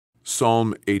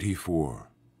Psalm 84.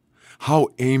 How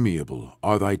amiable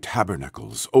are thy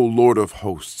tabernacles, O Lord of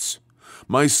hosts!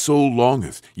 My soul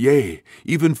longeth, yea,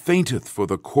 even fainteth for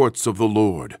the courts of the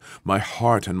Lord. My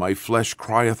heart and my flesh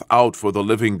crieth out for the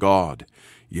living God.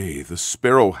 Yea, the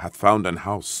sparrow hath found an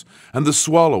house, and the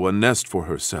swallow a nest for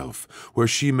herself, where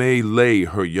she may lay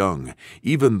her young,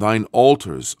 even thine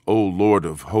altars, O Lord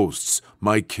of hosts,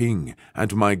 my King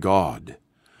and my God.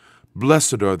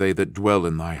 Blessed are they that dwell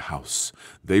in thy house.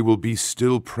 They will be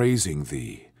still praising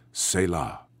thee.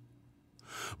 Selah.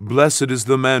 Blessed is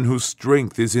the man whose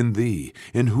strength is in thee,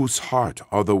 in whose heart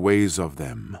are the ways of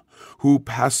them, who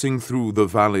passing through the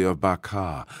valley of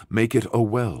Baca make it a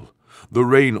well. The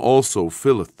rain also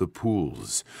filleth the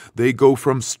pools. They go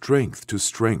from strength to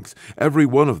strength. Every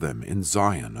one of them in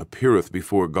Zion appeareth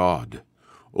before God.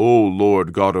 O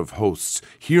Lord God of hosts,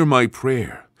 hear my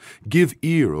prayer. Give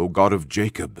ear, O God of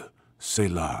Jacob.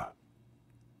 Selah.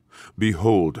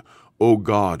 Behold, O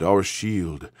God, our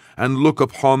shield, and look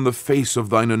upon the face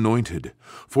of thine anointed.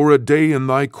 For a day in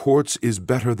thy courts is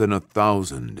better than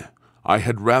 1,000. I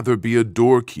had rather be a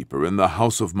doorkeeper in the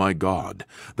house of my God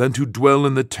than to dwell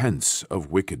in the tents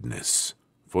of wickedness.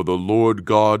 For the Lord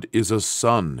God is a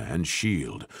sun and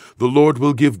shield. The Lord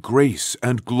will give grace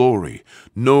and glory.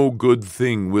 No good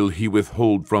thing will he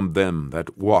withhold from them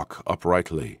that walk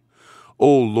uprightly.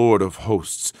 O Lord of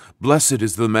hosts, blessed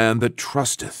is the man that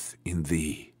trusteth in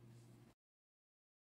thee.